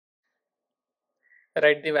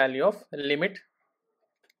write the value of limit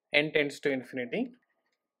n tends to infinity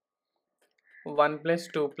 1 plus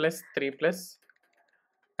 2 plus 3 plus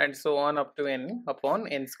and so on up to n upon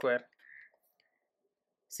n square.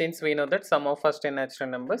 Since we know that sum of first n natural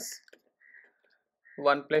numbers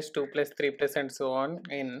 1 plus 2 plus 3 plus and so on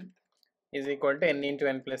n is equal to n into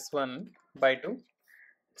n plus 1 by 2.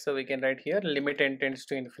 So we can write here limit n tends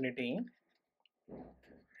to infinity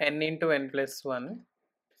n into n plus 1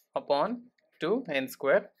 upon 2 n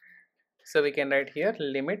square. So we can write here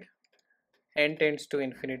limit n tends to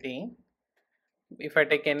infinity. If I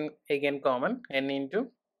take n again common, n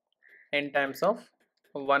into n times of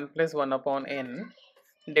 1 plus 1 upon n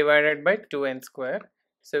divided by 2n square.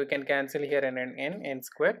 So we can cancel here n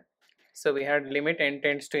square. So we had limit n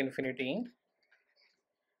tends to infinity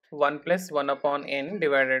 1 plus 1 upon n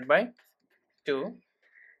divided by 2.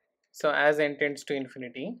 So as n tends to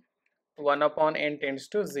infinity 1 upon n tends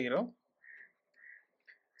to 0.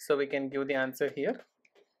 So we can give the answer here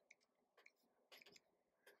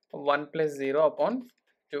 1 plus 0 upon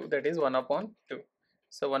 2, that is 1 upon 2.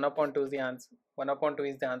 So 1 upon 2 is the answer. 1 upon 2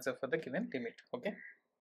 is the answer for the given limit. Okay.